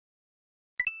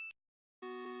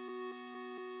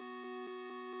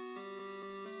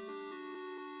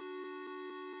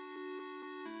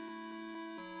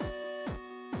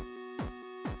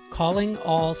calling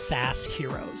all SaaS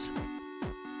heroes.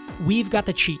 We've got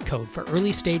the cheat code for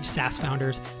early stage SaaS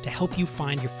founders to help you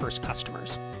find your first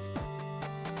customers.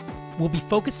 We'll be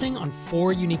focusing on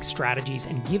 4 unique strategies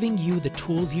and giving you the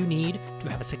tools you need to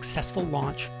have a successful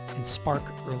launch and spark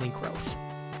early growth.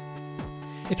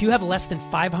 If you have less than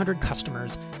 500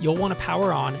 customers, you'll want to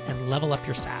power on and level up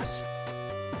your SaaS.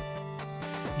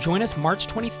 Join us March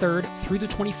 23rd through the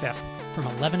 25th from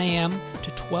 11 a.m.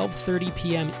 to 12:30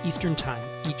 p.m. Eastern Time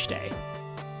each day.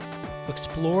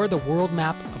 Explore the world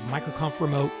map of MicroConf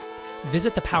Remote,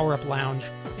 visit the Power Up Lounge,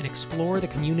 and explore the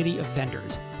community of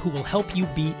vendors who will help you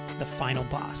beat the final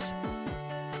boss.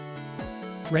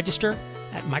 Register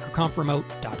at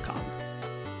microconfremote.com.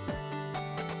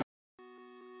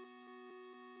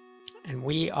 And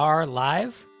we are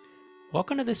live.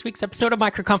 Welcome to this week's episode of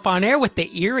MicroConf On Air with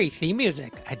the eerie theme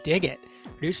music. I dig it.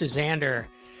 Producer Xander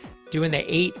doing the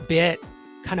 8-bit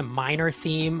kind of minor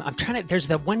theme. There's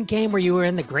the one game where you were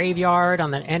in the graveyard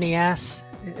on the NES.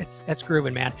 That's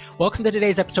grooving, man. Welcome to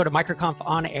today's episode of MicroConf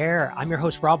On Air. I'm your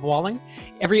host, Rob Walling.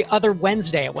 Every other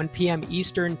Wednesday at 1 p.m.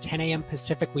 Eastern, 10 a.m.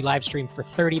 Pacific, we live stream for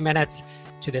 30 minutes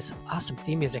to this awesome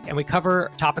theme music. And we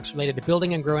cover topics related to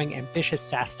building and growing ambitious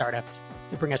SaaS startups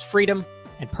that bring us freedom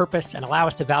and purpose and allow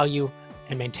us to value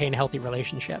and maintain healthy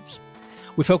relationships.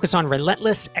 We focus on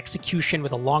relentless execution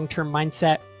with a long-term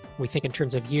mindset. We think in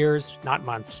terms of years, not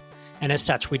months. And as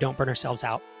such, we don't burn ourselves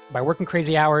out by working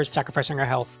crazy hours, sacrificing our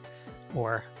health,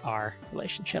 or our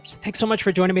relationships. Thanks so much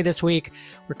for joining me this week.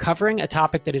 We're covering a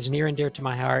topic that is near and dear to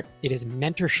my heart. It is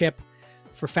mentorship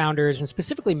for founders, and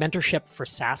specifically mentorship for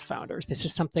SaaS founders. This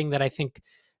is something that I think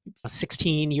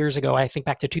 16 years ago, I think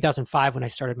back to 2005 when I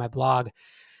started my blog,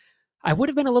 I would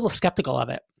have been a little skeptical of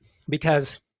it,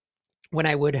 because when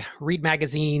I would read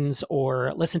magazines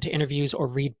or listen to interviews or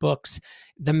read books,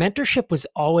 the mentorship was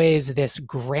always this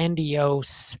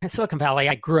grandiose. In Silicon Valley,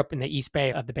 I grew up in the East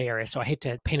Bay of the Bay Area, so I hate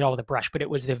to paint it all with a brush, but it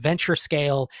was the venture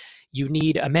scale. You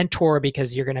need a mentor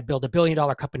because you're going to build $1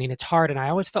 billion company and it's hard. And I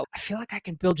always felt, I feel like I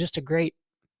can build just a great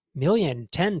million,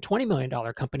 $10, $20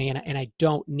 million company and I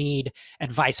don't need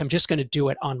advice. I'm just going to do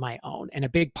it on my own. And a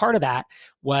big part of that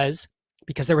was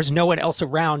because there was no one else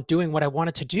around doing what I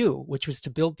wanted to do, which was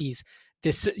to build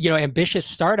this ambitious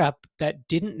startup that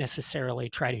didn't necessarily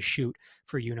try to shoot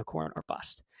for unicorn or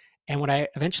bust. And what I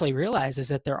eventually realized is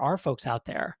that there are folks out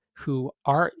there who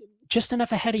are just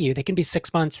enough ahead of you. They can be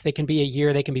 6 months, they can be a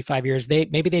year, they can be 5 years.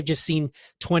 Maybe they've just seen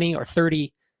 20 or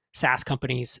 30 SaaS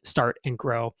companies start and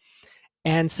grow.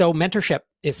 And so mentorship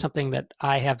is something that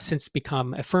I have since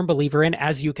become a firm believer in,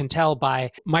 as you can tell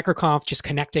by MicroConf, just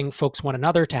connecting folks one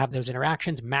another to have those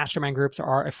interactions. Mastermind groups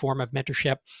are a form of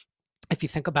mentorship. If you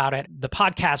think about it, the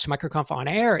podcast MicroConf On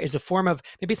Air is a form of,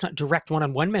 maybe it's not direct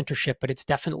one-on-one mentorship, but it's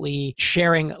definitely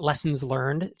sharing lessons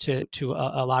learned to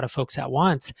a lot of folks at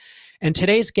once. And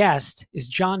today's guest is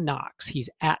John Knox. He's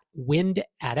at Wind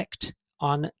Addict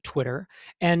on Twitter.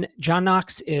 And John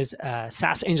Knox is a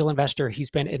SaaS angel investor. He's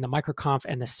been in the MicroConf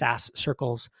and the SaaS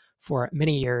circles for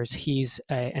many years. He's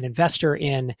an investor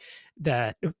in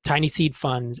the Tiny Seed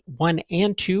Funds 1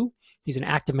 and 2. He's an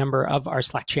active member of our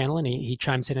Slack channel, and he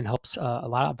chimes in and helps a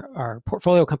lot of our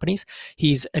portfolio companies.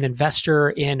 He's an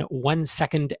investor in 1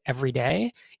 Second Every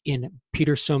Day, in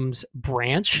Peter Sum's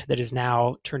branch that is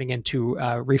now turning into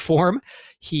Reform.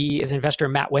 He is an investor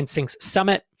in Matt Wensink's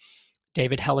Summit,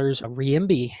 David Heller's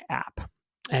Reimby app,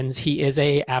 and he is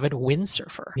an avid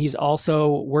windsurfer. He's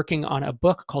also working on a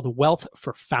book called Wealth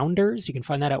for Founders. You can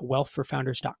find that at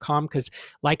wealthforfounders.com, because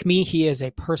like me, he is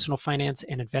a personal finance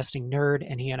and investing nerd,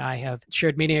 and he and I have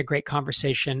shared many a great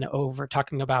conversation over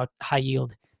talking about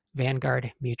high-yield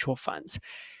Vanguard mutual funds.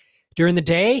 During the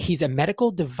day, he's a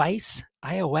medical device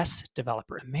iOS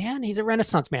developer. Man, he's a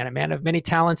renaissance man, a man of many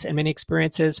talents and many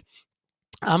experiences.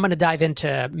 I'm going to dive into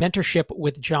mentorship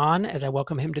with John as I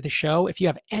welcome him to the show. If you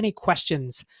have any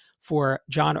questions for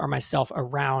John or myself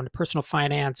around personal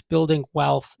finance, building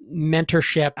wealth,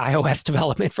 mentorship, iOS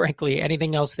development, frankly,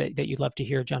 anything else that you'd love to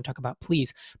hear John talk about,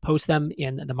 please post them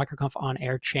in the MicroConf On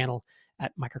Air channel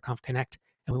at MicroConf Connect,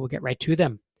 and we will get right to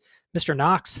them. Mr.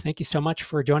 Knox, thank you so much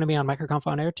for joining me on MicroConf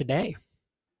On Air today.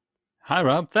 Hi,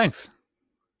 Rob. Thanks.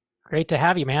 Great to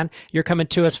have you, man. You're coming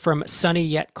to us from sunny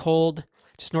yet cold,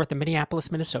 just north of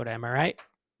Minneapolis, Minnesota. Am I right?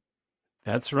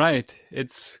 That's right.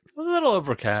 It's a little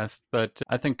overcast, but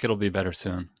I think it'll be better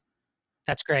soon.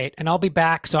 That's great. And I'll be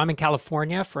back. So I'm in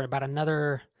California for about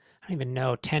another, I don't even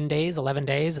know, 10 days, 11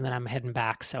 days, and then I'm heading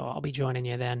back. So I'll be joining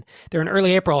you then. They're in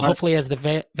early April. Smart. Hopefully, as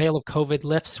the veil of COVID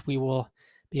lifts, we will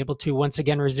be able to once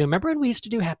again resume. Remember when we used to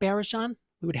do happy hours, John?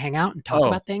 We would hang out and talk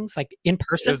about things like in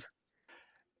person.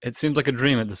 It seems like a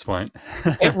dream at this point.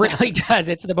 It really does.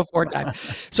 It's the before time.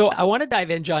 So I want to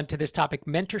dive in, John, to this topic,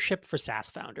 mentorship for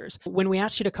SaaS founders. When we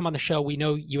asked you to come on the show, we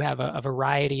know you have a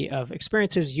variety of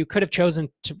experiences. You could have chosen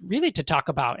to talk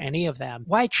about any of them.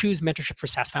 Why choose mentorship for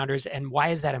SaaS founders, and why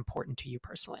is that important to you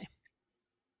personally?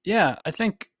 Yeah, I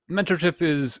think mentorship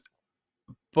is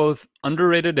both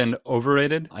underrated and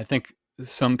overrated. I think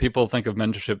some people think of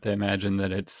mentorship, they imagine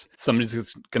that it's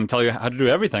somebody's going to tell you how to do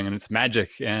everything and it's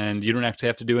magic and you don't actually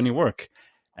have to do any work.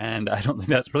 And I don't think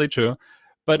that's really true.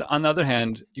 But on the other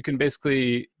hand, you can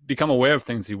basically become aware of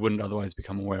things you wouldn't otherwise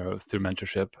become aware of through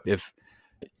mentorship. If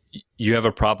you have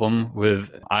a problem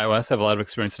with iOS, I have a lot of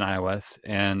experience in iOS,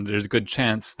 and there's a good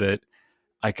chance that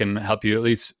I can help you at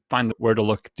least find where to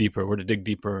look deeper, where to dig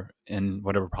deeper in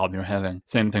whatever problem you're having.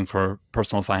 Same thing for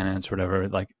personal finance or whatever.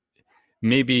 Like,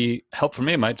 maybe help for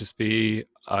me might just be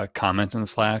a comment in the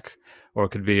Slack, or it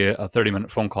could be a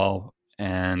 30-minute phone call,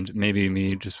 and maybe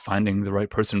me just finding the right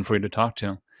person for you to talk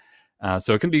to.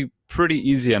 So it can be pretty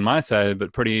easy on my side,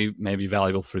 but pretty maybe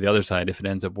valuable for the other side if it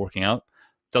ends up working out.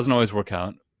 Doesn't always work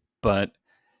out, but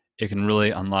it can really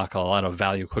unlock a lot of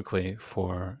value quickly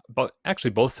for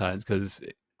actually both sides, because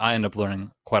I end up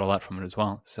learning quite a lot from it as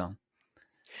well. So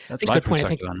that's my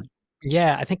perspective on it.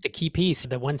 Yeah, I think the key piece,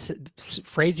 the one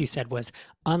phrase you said was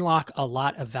unlock a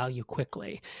lot of value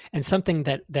quickly. And something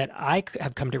that I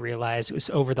have come to realize was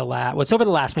over the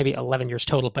last maybe 11 years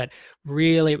total, but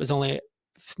really it was only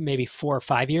maybe 4 or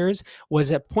 5 years,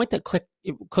 was a point that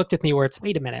clicked with me where it's,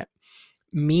 wait a minute,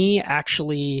 me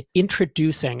actually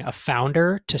introducing a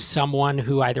founder to someone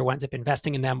who either winds up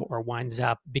investing in them or winds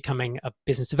up becoming a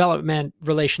business development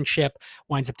relationship,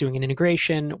 winds up doing an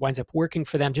integration, winds up working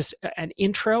for them. Just an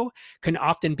intro can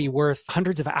often be worth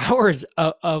hundreds of hours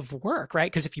of work,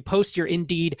 right? Because if you post your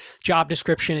Indeed job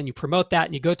description and you promote that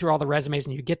and you go through all the resumes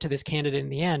and you get to this candidate in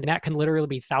the end, and that can literally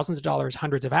be thousands of dollars,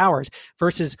 hundreds of hours,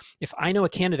 versus if I know a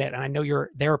candidate and I know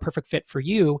they're a perfect fit for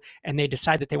you and they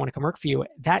decide that they want to come work for you,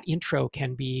 that intro can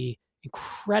be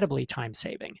incredibly time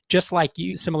saving. Just like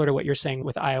similar to what you're saying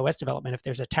with iOS development, if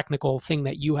there's a technical thing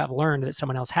that you have learned that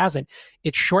someone else hasn't,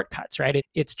 it's shortcuts, right?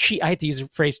 It's cheat. I hate to use the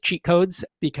phrase cheat codes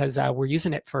because we're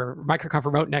using it for MicroConf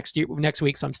Remote next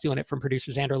week, so I'm stealing it from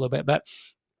producer Xander a little bit. But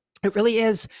it really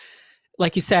is,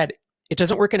 like you said, it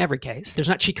doesn't work in every case. There's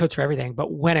not cheat codes for everything,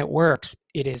 but when it works,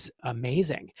 it is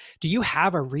amazing. Do you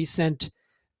have a recent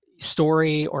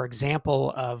story or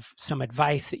example of some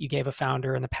advice that you gave a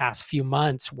founder in the past few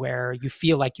months where you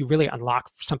feel like you really unlock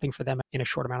something for them in a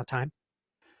short amount of time?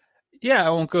 Yeah,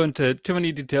 I won't go into too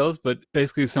many details, but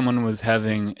basically someone was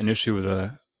having an issue with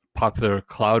a popular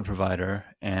cloud provider,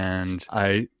 and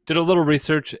I did a little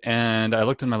research and I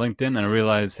looked in my LinkedIn and I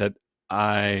realized that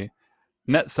I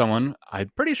met someone, I'm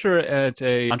pretty sure at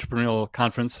a entrepreneurial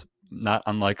conference, not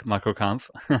unlike MicroConf.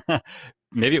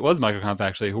 Maybe it was MicroConf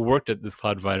actually, who worked at this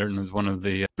cloud provider and was one of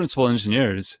the principal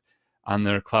engineers on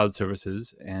their cloud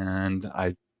services. And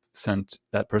I sent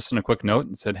that person a quick note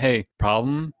and said, hey,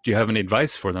 problem, do you have any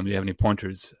advice for them? Do you have any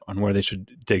pointers on where they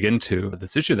should dig into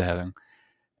this issue they're having?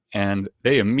 And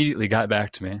they immediately got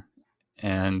back to me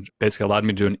and basically allowed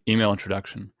me to do an email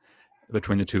introduction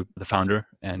between the founder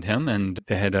and him. And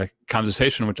they had a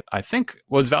conversation, which I think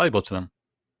was valuable to them.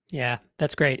 Yeah,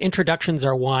 that's great. Introductions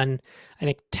are one. I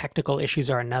think technical issues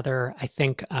are another. I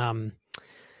think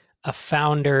a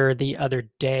founder the other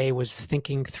day was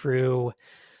thinking through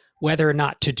whether or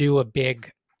not to do a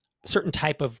big certain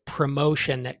type of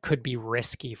promotion that could be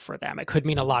risky for them. It could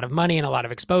mean a lot of money and a lot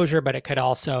of exposure, but it could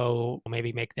also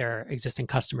maybe make their existing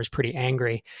customers pretty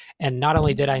angry. And not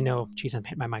only did I know, geez, I'm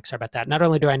hitting my mic, sorry about that. Not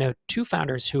only do I know 2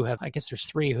 founders who have, I guess there's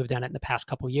 3 who've done it in the past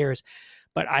couple of years,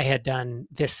 but I had done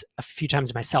this a few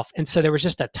times myself. And so there was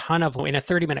just a ton of, in a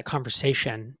 30-minute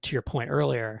conversation, to your point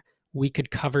earlier, we could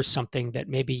cover something that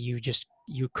maybe you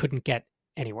couldn't get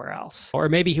anywhere else. Or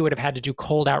maybe he would have had to do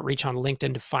cold outreach on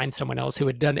LinkedIn to find someone else who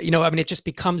had done that. It just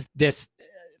becomes this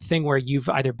thing where you've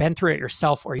either been through it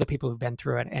yourself or the people who've been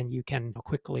through it, and you can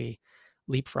quickly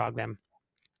leapfrog them.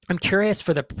 I'm curious,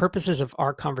 for the purposes of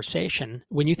our conversation,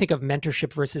 when you think of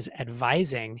mentorship versus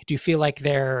advising, do you feel like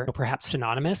they're perhaps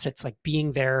synonymous? It's like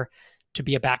being there to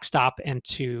be a backstop and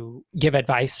to give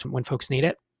advice when folks need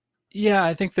it? Yeah,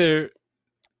 I think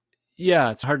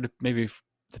it's hard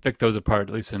to pick those apart,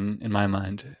 at least in my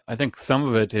mind. I think some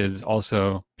of it is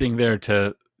also being there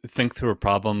to think through a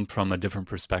problem from a different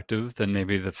perspective than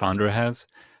maybe the founder has.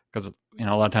 Because,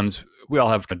 a lot of times we all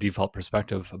have a default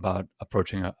perspective about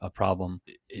approaching a problem.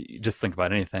 You just think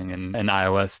about anything. And in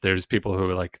iOS, there's people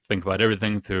who think about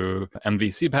everything through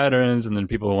MVC patterns, and then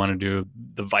people who want to do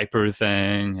the Viper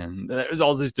thing. And there's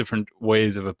all these different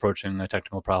ways of approaching a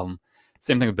technical problem.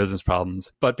 Same thing with business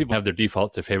problems. But people have their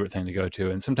defaults, their favorite thing to go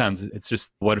to. And sometimes it's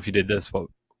just, what if you did this? What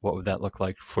would that look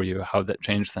like for you? How would that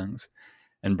change things?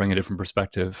 And bring a different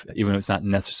perspective, even if it's not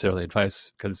necessarily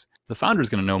advice, because the founder is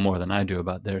going to know more than I do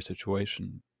about their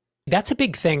situation. That's a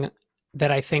big thing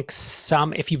that I think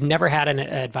if you've never had an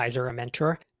advisor or a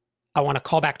mentor, I want to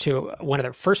call back to one of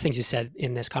the first things you said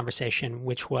in this conversation,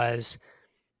 which was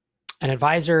an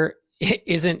advisor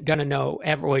isn't going to know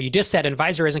well, you just said an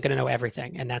advisor isn't going to know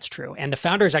everything, and that's true. And the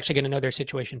founder is actually going to know their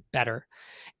situation better.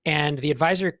 And the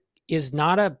advisor is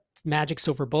not a magic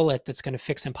silver bullet that's going to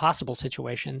fix impossible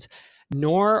situations,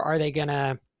 nor are they going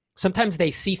to, sometimes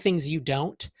they see things you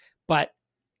don't, but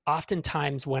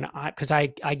oftentimes because I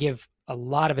give a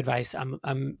lot of advice, I'm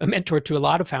a mentor to a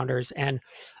lot of founders, and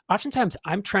oftentimes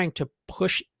I'm trying to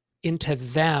push into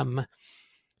them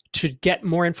to get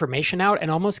more information out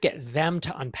and almost get them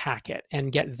to unpack it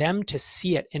and get them to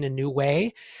see it in a new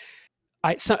way.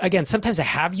 Sometimes I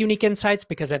have unique insights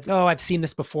because I've seen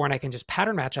this before, and I can just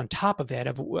pattern match on top of it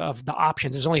of the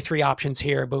options. There's only 3 options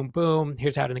here. Boom, boom.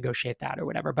 Here's how to negotiate that or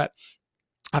whatever. But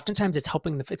oftentimes it's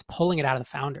it's pulling it out of the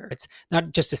founder. It's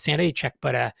not just a sanity check,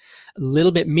 but a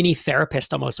little bit mini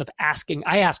therapist almost of asking.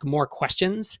 I ask more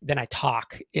questions than I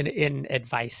talk in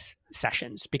advice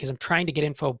sessions because I'm trying to get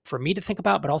info for me to think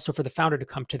about, but also for the founder to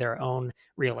come to their own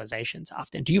realizations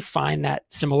often. Do you find that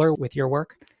similar with your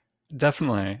work?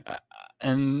 Definitely.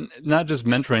 And not just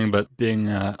mentoring, but being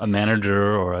a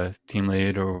manager or a team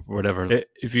lead or whatever.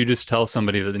 If you just tell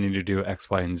somebody that they need to do X,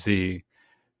 Y, and Z,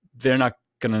 they're not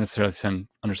going to necessarily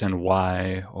understand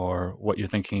why or what your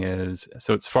thinking is.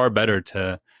 So it's far better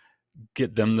to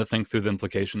get them to think through the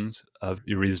implications of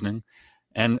your reasoning.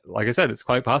 And like I said, it's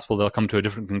quite possible they'll come to a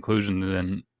different conclusion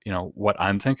than, what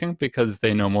I'm thinking, because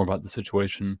they know more about the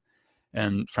situation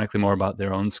and frankly more about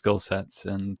their own skill sets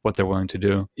and what they're willing to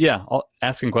do. Yeah,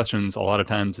 asking questions a lot of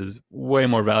times is way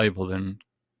more valuable than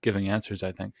giving answers,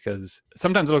 I think, because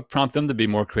sometimes it'll prompt them to be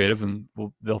more creative and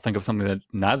they'll think of something that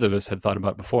neither of us had thought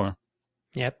about before.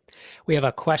 Yep. We have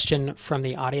a question from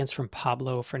the audience from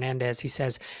Pablo Fernandez. He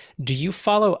says, do you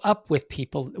follow up with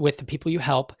the people you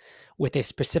help with a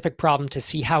specific problem to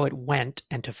see how it went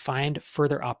and to find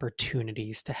further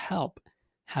opportunities to help?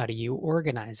 How do you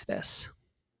organize this?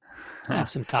 I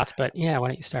have some thoughts, but yeah, why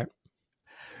don't you start?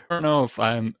 I don't know if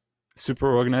I'm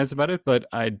super organized about it, but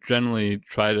I generally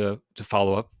try to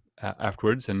follow up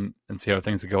afterwards and see how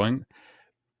things are going.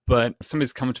 But if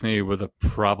somebody's come to me with a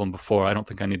problem before, I don't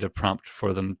think I need to prompt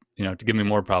for them, to give me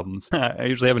more problems. I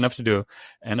usually have enough to do.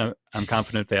 And I'm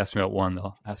confident if they ask me about one,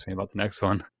 they'll ask me about the next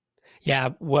one. Yeah,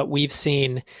 what we've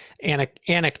seen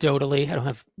anecdotally, I don't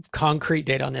have concrete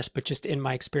data on this, but just in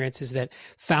my experience is that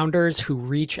founders who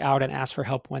reach out and ask for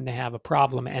help when they have a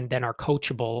problem and then are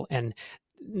coachable, and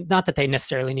not that they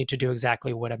necessarily need to do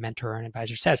exactly what a mentor or an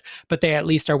advisor says, but they at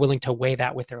least are willing to weigh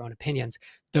that with their own opinions,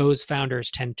 those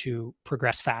founders tend to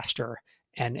progress faster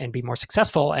and be more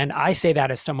successful. And I say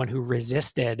that as someone who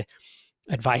resisted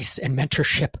advice and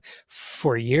mentorship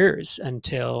for years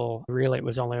until really it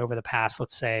was only over the past,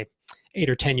 let's say, 8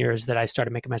 or 10 years that I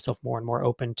started making myself more and more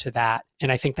open to that.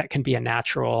 And I think that can be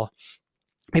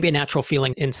maybe a natural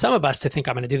feeling in some of us to think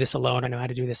I'm going to do this alone. I know how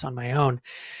to do this on my own.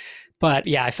 But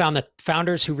yeah, I found that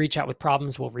founders who reach out with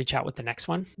problems will reach out with the next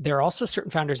one. There are also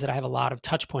certain founders that I have a lot of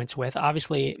touch points with.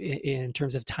 Obviously, in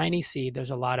terms of Tiny Seed,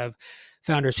 there's a lot of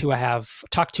founders who I have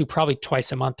talked to probably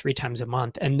twice a month, 3 times a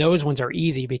month. And those ones are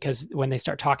easy because when they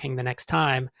start talking the next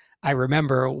time, I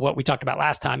remember what we talked about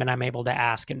last time and I'm able to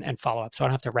ask and follow up. So I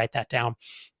don't have to write that down.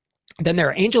 Then there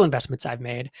are angel investments I've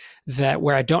made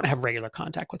where I don't have regular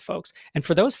contact with folks. And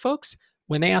for those folks,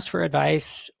 when they ask for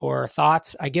advice or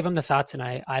thoughts, I give them the thoughts and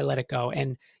I let it go.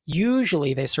 And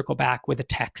usually they circle back with a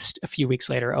text a few weeks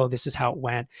later, oh, this is how it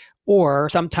went. Or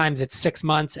sometimes it's 6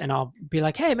 months and I'll be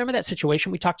like, hey, remember that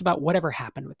situation we talked about? Whatever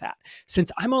happened with that?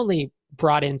 Since I'm only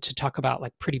brought in to talk about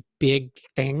like pretty big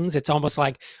things, it's almost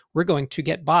like we're going to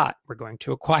get bought. We're going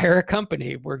to acquire a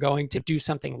company. We're going to do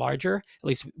something larger, at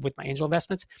least with my angel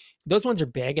investments. Those ones are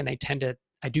big and I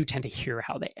do tend to hear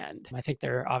how they end. I think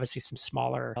there are obviously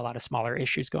a lot of smaller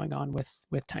issues going on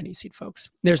with Tiny Seed folks.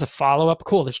 There's a follow-up.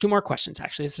 Cool. There's 2 more questions,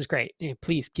 actually. This is great.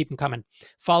 Please keep them coming.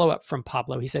 Follow-up from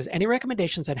Pablo. He says, any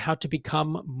recommendations on how to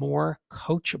become more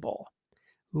coachable?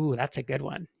 Ooh, that's a good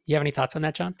one. You have any thoughts on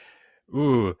that, John?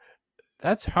 Ooh,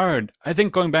 that's hard. I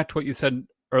think going back to what you said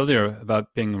earlier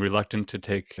about being reluctant to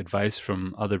take advice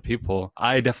from other people,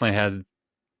 I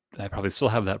probably still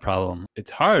have that problem.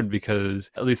 It's hard because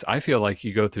at least I feel like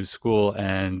you go through school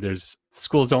and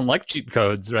schools don't like cheat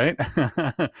codes, right?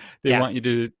 They want you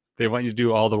to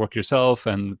do all the work yourself,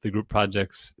 and the group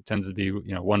projects tends to be,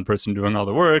 one person doing all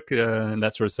the work and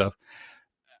that sort of stuff.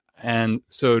 And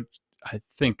so I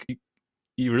think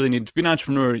you really need to be an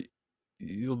entrepreneur.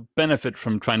 You'll benefit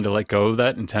from trying to let go of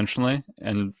that intentionally.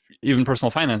 And even personal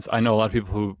finance, I know a lot of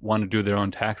people who want to do their own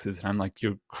taxes. And I'm like,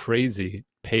 you're crazy.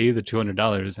 Pay the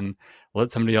 $200 and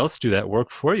let somebody else do that work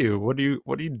for you. What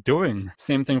are you doing?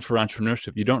 Same thing for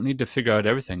entrepreneurship. You don't need to figure out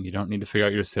everything. You don't need to figure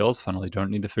out your sales funnel. You don't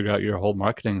need to figure out your whole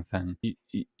marketing thing.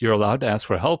 You're allowed to ask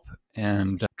for help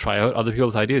and try out other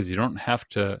people's ideas. You don't have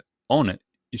to own it.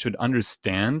 You should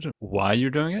understand why you're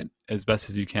doing it as best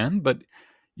as you can, but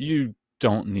you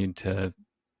don't need to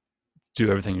do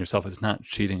everything yourself. It's not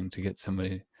cheating to get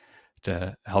somebody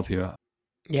to help you out.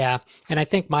 Yeah. And I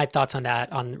think my thoughts on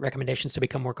that, on recommendations to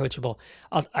become more coachable,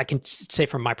 I can say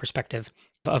from my perspective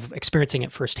of experiencing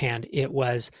it firsthand,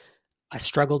 I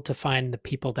struggled to find the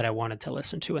people that I wanted to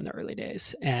listen to in the early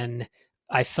days. And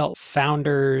I felt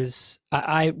founders,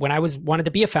 when I wanted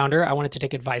to be a founder, I wanted to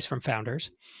take advice from founders.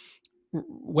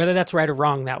 Whether that's right or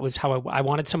wrong, that was how I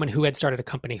wanted someone who had started a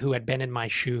company, who had been in my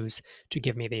shoes, to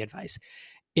give me the advice.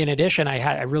 In addition,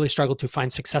 I really struggled to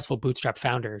find successful bootstrap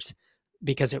founders,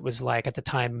 because it was like at the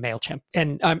time MailChimp,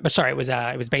 and it was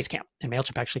Basecamp, and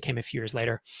MailChimp actually came a few years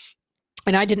later.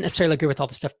 And I didn't necessarily agree with all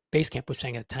the stuff Basecamp was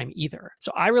saying at the time either.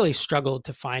 So I really struggled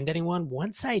to find anyone.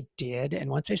 Once I did, and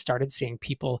once I started seeing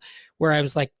people where I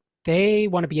was like, they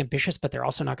want to be ambitious, but they're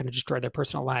also not going to destroy their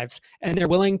personal lives, and they're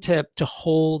willing to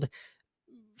hold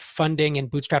funding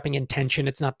and bootstrapping in tension.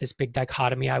 It's not this big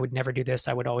dichotomy. I would never do this.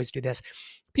 I would always do this.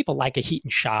 People like a Hiten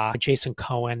Shah, Jason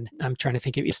Cohen. I'm trying to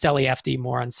think of Steli FD,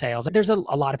 more on sales. There's a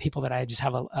lot of people that I just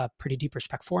have a pretty deep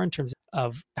respect for in terms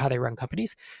of how they run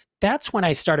companies. That's when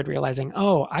I started realizing,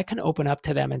 oh, I can open up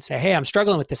to them and say, hey, I'm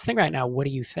struggling with this thing right now. What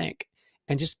do you think?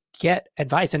 And just get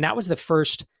advice. And that was the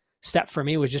first step for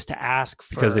me, was just to ask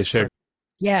for, because they shared.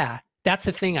 Yeah. That's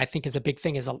the thing I think is a big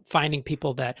thing, is finding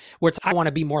people where it's, I want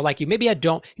to be more like you. Maybe I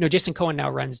don't, Jason Cohen now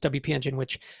runs WP Engine,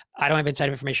 which I don't have inside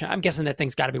information. I'm guessing that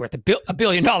thing's got to be worth $1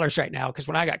 billion right now, because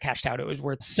when I got cashed out, it was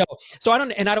worth so I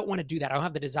don't want to do that. I don't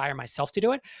have the desire myself to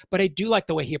do it, but I do like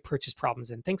the way he approaches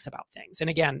problems and thinks about things. And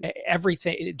again,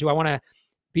 everything, do I want to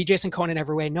be Jason Cohen in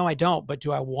every way? No, I don't. But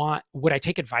would I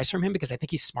take advice from him because I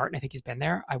think he's smart and I think he's been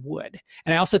there? I would.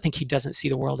 And I also think he doesn't see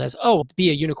the world as, oh,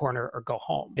 be a unicorn or go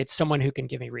home. It's someone who can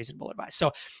give me reasonable advice.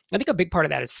 So I think a big part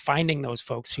of that is finding those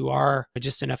folks who are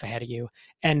just enough ahead of you,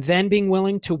 and then being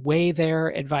willing to weigh their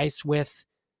advice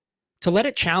to let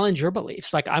it challenge your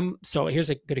beliefs. So here's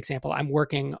a good example. I'm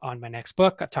working on my next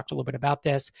book. I've talked a little bit about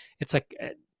this. It's like,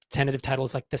 tentative title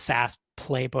is like the SaaS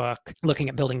playbook, looking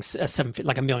at building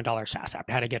like $1 million SaaS app,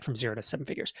 how to get from 0 to 7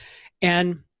 figures.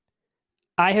 And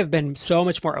I have been so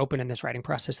much more open in this writing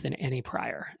process than any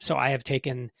prior. So I have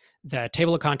taken the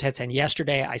table of contents, and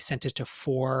yesterday I sent it to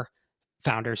 4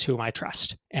 founders whom I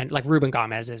trust. And like Ruben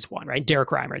Gomez is one, right? Derek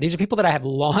Reimer. These are people that I have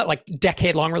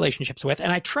decade-long relationships with.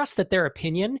 And I trust that their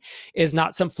opinion is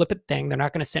not some flippant thing. They're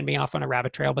not going to send me off on a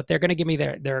rabbit trail, but they're going to give me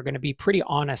they're going to be pretty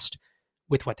honest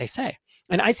with what they say.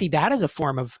 And I see that as a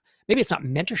form of, maybe it's not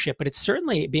mentorship, but it's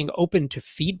certainly being open to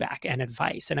feedback and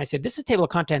advice. And I said, this is table of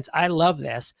contents. I love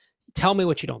this. Tell me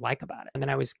what you don't like about it. And then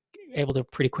I was able to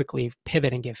pretty quickly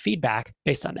pivot and give feedback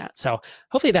based on that. So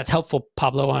hopefully that's helpful,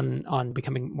 Pablo, on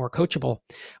becoming more coachable.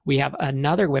 We have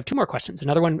 2 more questions.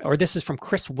 Another one, or this is from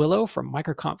Chris Willow from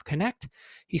MicroConf Connect.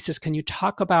 He says, can you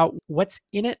talk about what's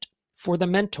in it for the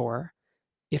mentor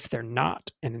if they're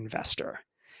not an investor?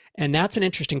 And that's an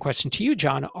interesting question to you,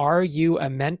 John. Are you a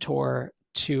mentor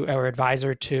or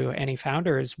advisor to any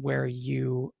founders where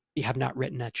you have not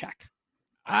written a check?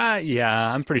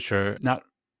 Yeah, I'm pretty sure. Not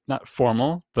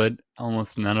formal, but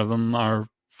almost none of them are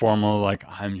formal, like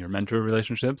I'm your mentor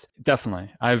relationships.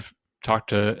 Definitely. I've talked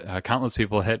to countless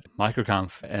people at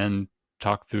MicroConf and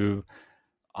talked through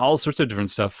all sorts of different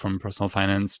stuff, from personal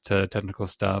finance to technical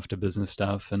stuff to business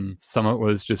stuff. And some of it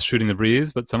was just shooting the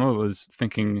breeze, but some of it was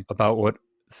thinking about what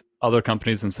other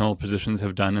companies in similar positions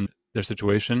have done in their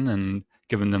situation and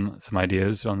given them some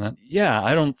ideas on that. Yeah,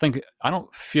 I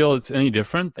don't feel it's any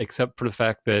different, except for the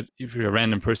fact that if you're a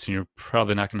random person, you're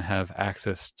probably not going to have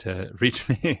access to reach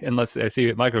me unless I see you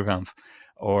at MicroConf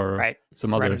or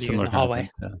some other similar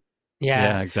hallway.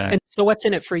 Yeah, exactly. And so what's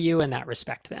in it for you in that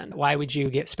respect then? Why would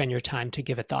you spend your time to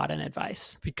give it thought and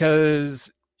advice?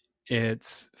 Because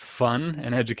it's fun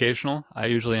and educational. I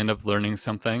usually end up learning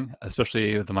something,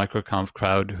 especially with the MicroConf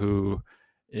crowd,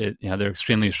 they're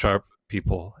extremely sharp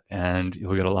people, and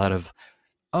you'll get a lot of,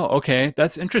 oh, okay,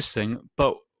 that's interesting,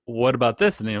 but what about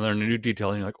this? And then you learn a new detail,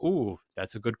 and you're like, ooh,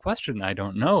 that's a good question. I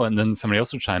don't know. And then somebody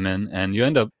else will chime in, and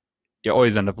you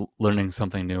always end up learning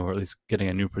something new, or at least getting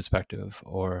a new perspective,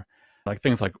 or Like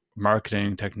things like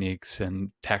marketing techniques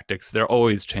and tactics, they're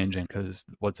always changing because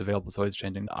what's available is always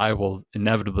changing. I will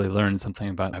inevitably learn something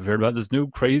about, I've heard about this new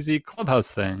crazy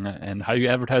Clubhouse thing and how you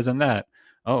advertise on that.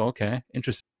 Oh, okay.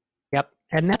 Interesting. Yep.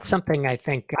 And that's something I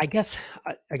think, I guess,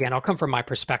 again, I'll come from my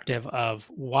perspective of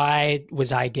why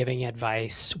was I giving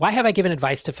advice? Why have I given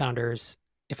advice to founders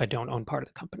if I don't own part of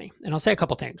the company? And I'll say a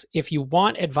couple things. If you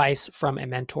want advice from a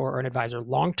mentor or an advisor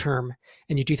long term,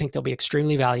 and you do think they'll be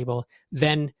extremely valuable,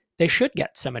 then they should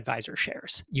get some advisor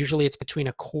shares. Usually it's between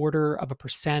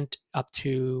 0.25% up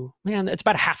to, it's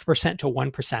about 0.5% to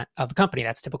 1% of the company.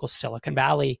 That's typical Silicon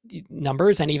Valley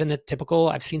numbers. And even the typical,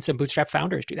 I've seen some bootstrap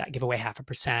founders do that, give away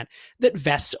 0.5% that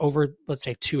vests over, let's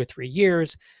say, 2 or 3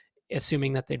 years,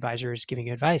 assuming that the advisor is giving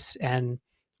you advice. And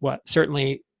what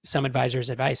certainly some advisors'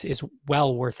 advice is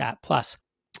well worth that plus.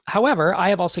 However, I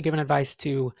have also given advice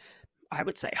to, I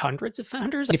would say, hundreds of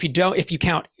founders. If you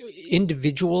count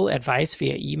individual advice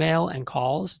via email and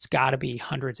calls, it's got to be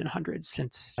hundreds and hundreds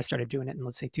since I started doing it in,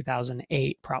 let's say,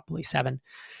 2008, probably 7.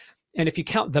 And if you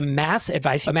count the mass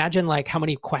advice, imagine like how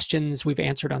many questions we've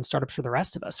answered on Startups for the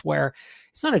Rest of Us, where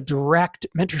it's not a direct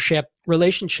mentorship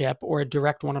relationship or a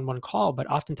direct one-on-one call, but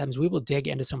oftentimes we will dig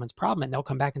into someone's problem and they'll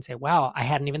come back and say, wow, I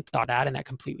hadn't even thought of that, and that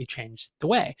completely changed the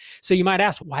way. So you might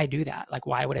ask, why do that? Like,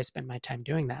 why would I spend my time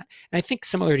doing that? And I think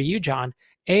similar to you, John,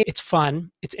 it's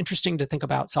fun. It's interesting to think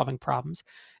about solving problems.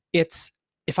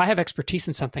 If I have expertise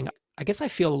in something, I guess I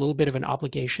feel a little bit of an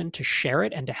obligation to share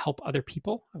it and to help other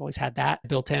people. I've always had that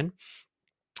built in.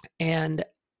 And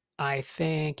I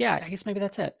think, I guess maybe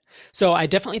that's it. So I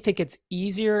definitely think it's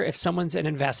easier if someone's an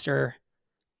investor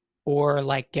or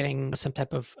like getting some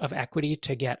type of equity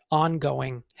to get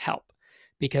ongoing help,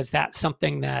 because that's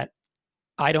something that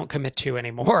I don't commit to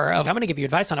anymore. I'm going to give you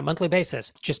advice on a monthly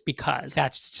basis just because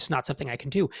that's just not something I can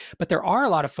do. But there are a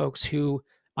lot of folks who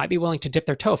might be willing to dip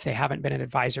their toe if they haven't been an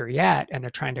advisor yet and they're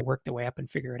trying to work their way up and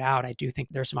figure it out. I do think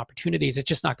there's some opportunities. It's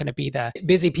just not going to be the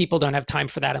busy people don't have time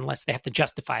for that unless they have to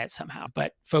justify it somehow.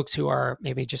 But folks who are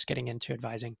maybe just getting into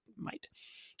advising might.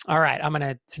 All right,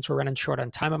 since we're running short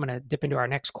on time, I'm going to dip into our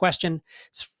next question.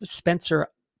 Spencer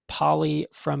Polly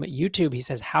from YouTube, he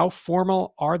says, how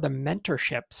formal are the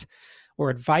mentorships or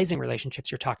advising relationships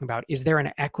you're talking about? Is there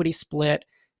an equity split,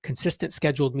 consistent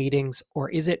scheduled meetings, or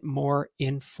is it more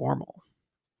informal?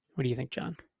 What do you think,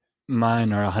 John?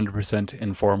 Mine are 100%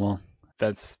 informal.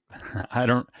 I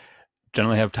don't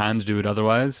generally have time to do it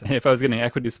otherwise. If I was getting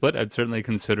equity split, I'd certainly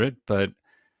consider it, but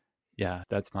yeah,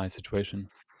 that's my situation.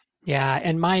 Yeah,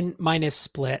 and mine is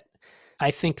split.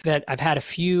 I think that I've had a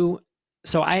few.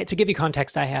 So to give you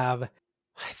context, I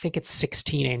think it's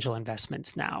 16 angel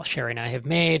investments now Sherry and I have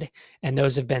made, and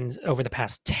those have been over the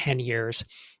past 10 years.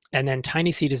 And then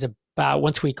Tiny Seed is about,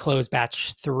 once we close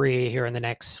batch 3 here in the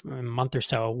next month or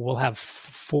so, we'll have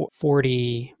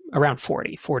 41,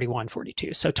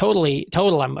 42. So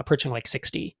total, I'm approaching like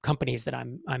 60 companies that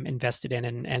I'm invested in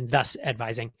and thus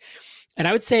advising. And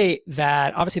I would say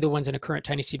that obviously the ones in a current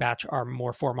Tiny Seed batch are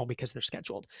more formal because they're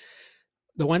scheduled.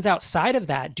 The ones outside of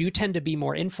that do tend to be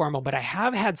more informal, but I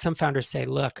have had some founders say,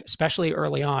 look, especially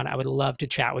early on, I would love to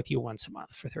chat with you once a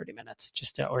month for 30 minutes,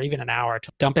 or even an hour,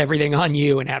 to dump everything on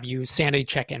you and have you sanity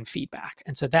check in feedback.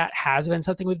 And so that has been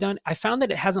something we've done. I found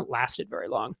that it hasn't lasted very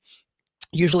long.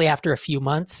 Usually after a few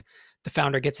months, the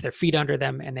founder gets their feet under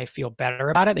them and they feel better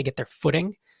about it. They get their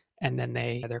footing, and then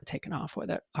they're taken off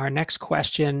with it. Our next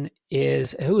question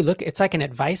is, look, it's like an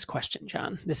advice question,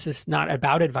 John. This is not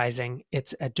about advising.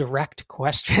 It's a direct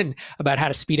question about how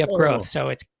to speed up growth. So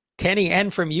it's Kenny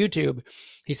N from YouTube.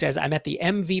 He says, I'm at the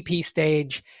MVP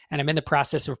stage and I'm in the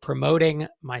process of promoting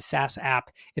my SaaS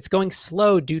app. It's going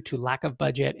slow due to lack of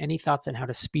budget. Any thoughts on how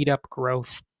to speed up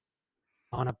growth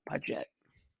on a budget?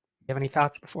 You have any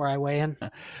thoughts before I weigh in?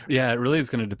 Yeah, it really is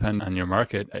going to depend on your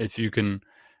market. If you can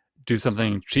do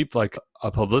something cheap like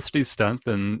a publicity stunt,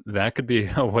 then that could be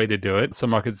a way to do it. Some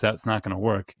markets that's not going to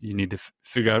work. You need to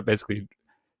figure out basically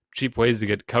cheap ways to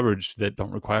get coverage that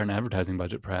don't require an advertising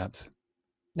budget, perhaps.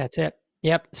 That's it.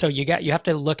 Yep. So you have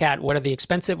to look at what are the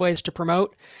expensive ways to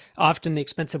promote. Often the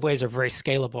expensive ways are very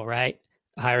scalable, right?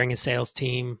 Hiring a sales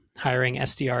team, hiring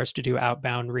SDRs to do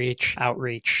outbound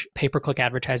outreach, pay-per-click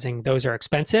advertising. Those are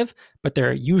expensive, but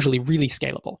they're usually really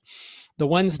scalable. The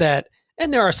ones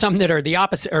and there are some that are the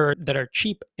opposite, or that are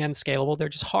cheap and scalable. They're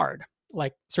just hard,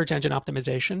 like search engine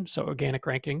optimization. So organic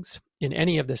rankings in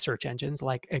any of the search engines,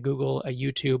 like a Google, a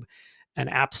YouTube, an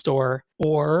App Store,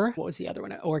 or what was the other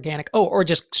one? Or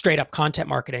just straight up content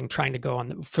marketing, trying to go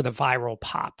for the viral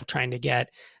pop, trying to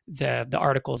get the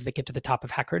articles that get to the top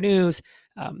of Hacker News,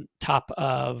 top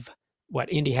of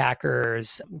Indie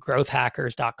Hackers,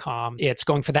 growthhackers.com. It's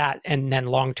going for that. And then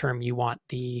long-term, you want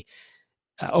the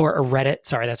or Reddit.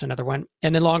 Sorry, that's another one.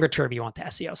 And then longer term, you want the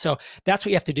SEO. So that's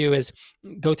what you have to do is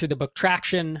go through the book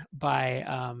Traction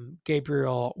by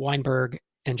Gabriel Weinberg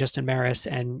and Justin Maris,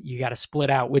 and you got to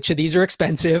split out which of these are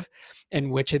expensive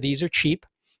and which of these are cheap.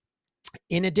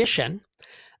 In addition,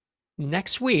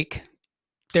 next week,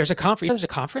 there's a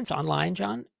conference online,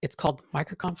 John. It's called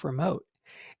MicroConf Remote.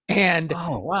 And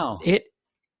oh, wow.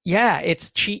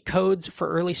 It's cheat codes for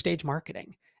early stage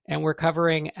marketing. And we're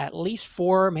covering at least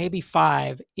 4, maybe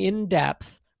 5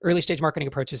 in-depth early stage marketing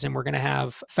approaches. And we're going to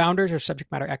have founders or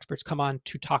subject matter experts come on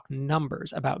to talk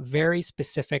numbers about very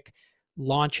specific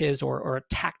launches or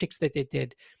tactics that they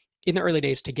did in the early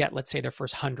days to get, let's say, their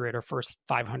first 100 or first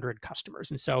 500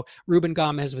 customers. And so Ruben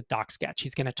Gomez with DocSketch,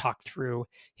 he's going to talk through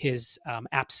his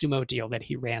AppSumo deal that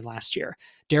he ran last year.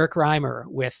 Derek Reimer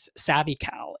with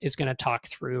SavvyCal is going to talk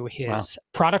through his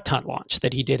product hunt launch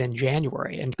that he did in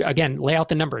January. And again, lay out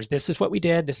the numbers. This is what we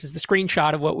did. This is the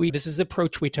screenshot of this is the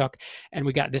approach we took. And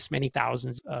we got this many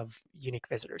thousands of unique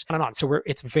visitors. On and on. So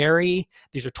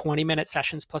these are 20-minute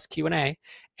sessions plus Q&A.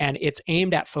 And it's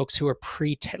aimed at folks who are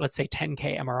let's say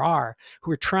 10K MRR,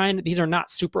 who are these are not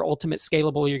super ultimate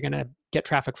scalable. You're going to get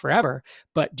traffic forever,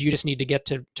 but do you just need to get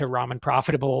to ramen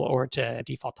profitable or to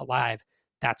default to live?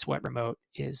 That's what Remote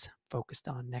is focused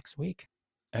on next week.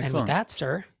 Excellent. And with that,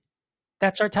 sir,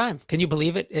 that's our time. Can you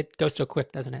believe it? It goes so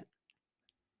quick, doesn't it?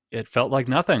 It felt like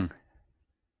nothing.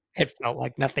 It felt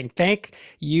like nothing. Thank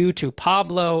you to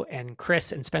Pablo and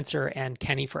Chris and Spencer and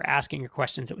Kenny for asking your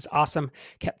questions. It was awesome.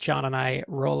 Kept John and I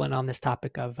rolling on this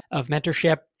topic of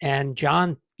mentorship. And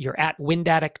John, you're at Wind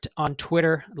Addict on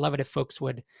Twitter. I'd love it if folks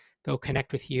would go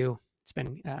connect with you. It's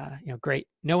been great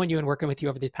knowing you and working with you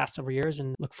over the past several years,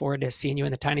 and look forward to seeing you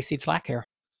in the Tiny Seed Slack here.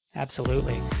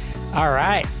 Absolutely. All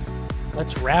right,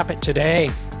 let's wrap it today.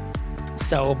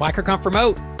 So MicroConf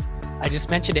Remote, I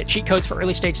just mentioned it. Cheat codes for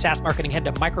early stage SaaS marketing. Head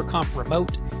to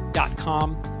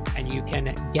microconfremote.com and you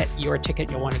can get your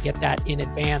ticket. You'll want to get that in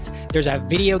advance. There's a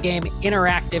video game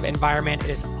interactive environment. It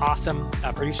is awesome.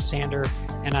 Producer Xander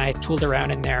and I tooled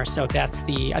around in there. So I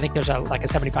think there's like a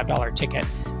 $75 ticket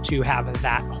to have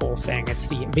that whole thing. It's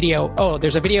the video. Oh,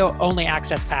 there's a video only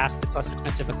access pass that's less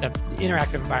expensive, but the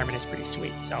interactive environment is pretty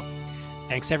sweet. So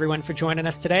thanks everyone for joining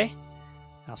us today.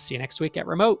 I'll see you next week at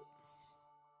Remote.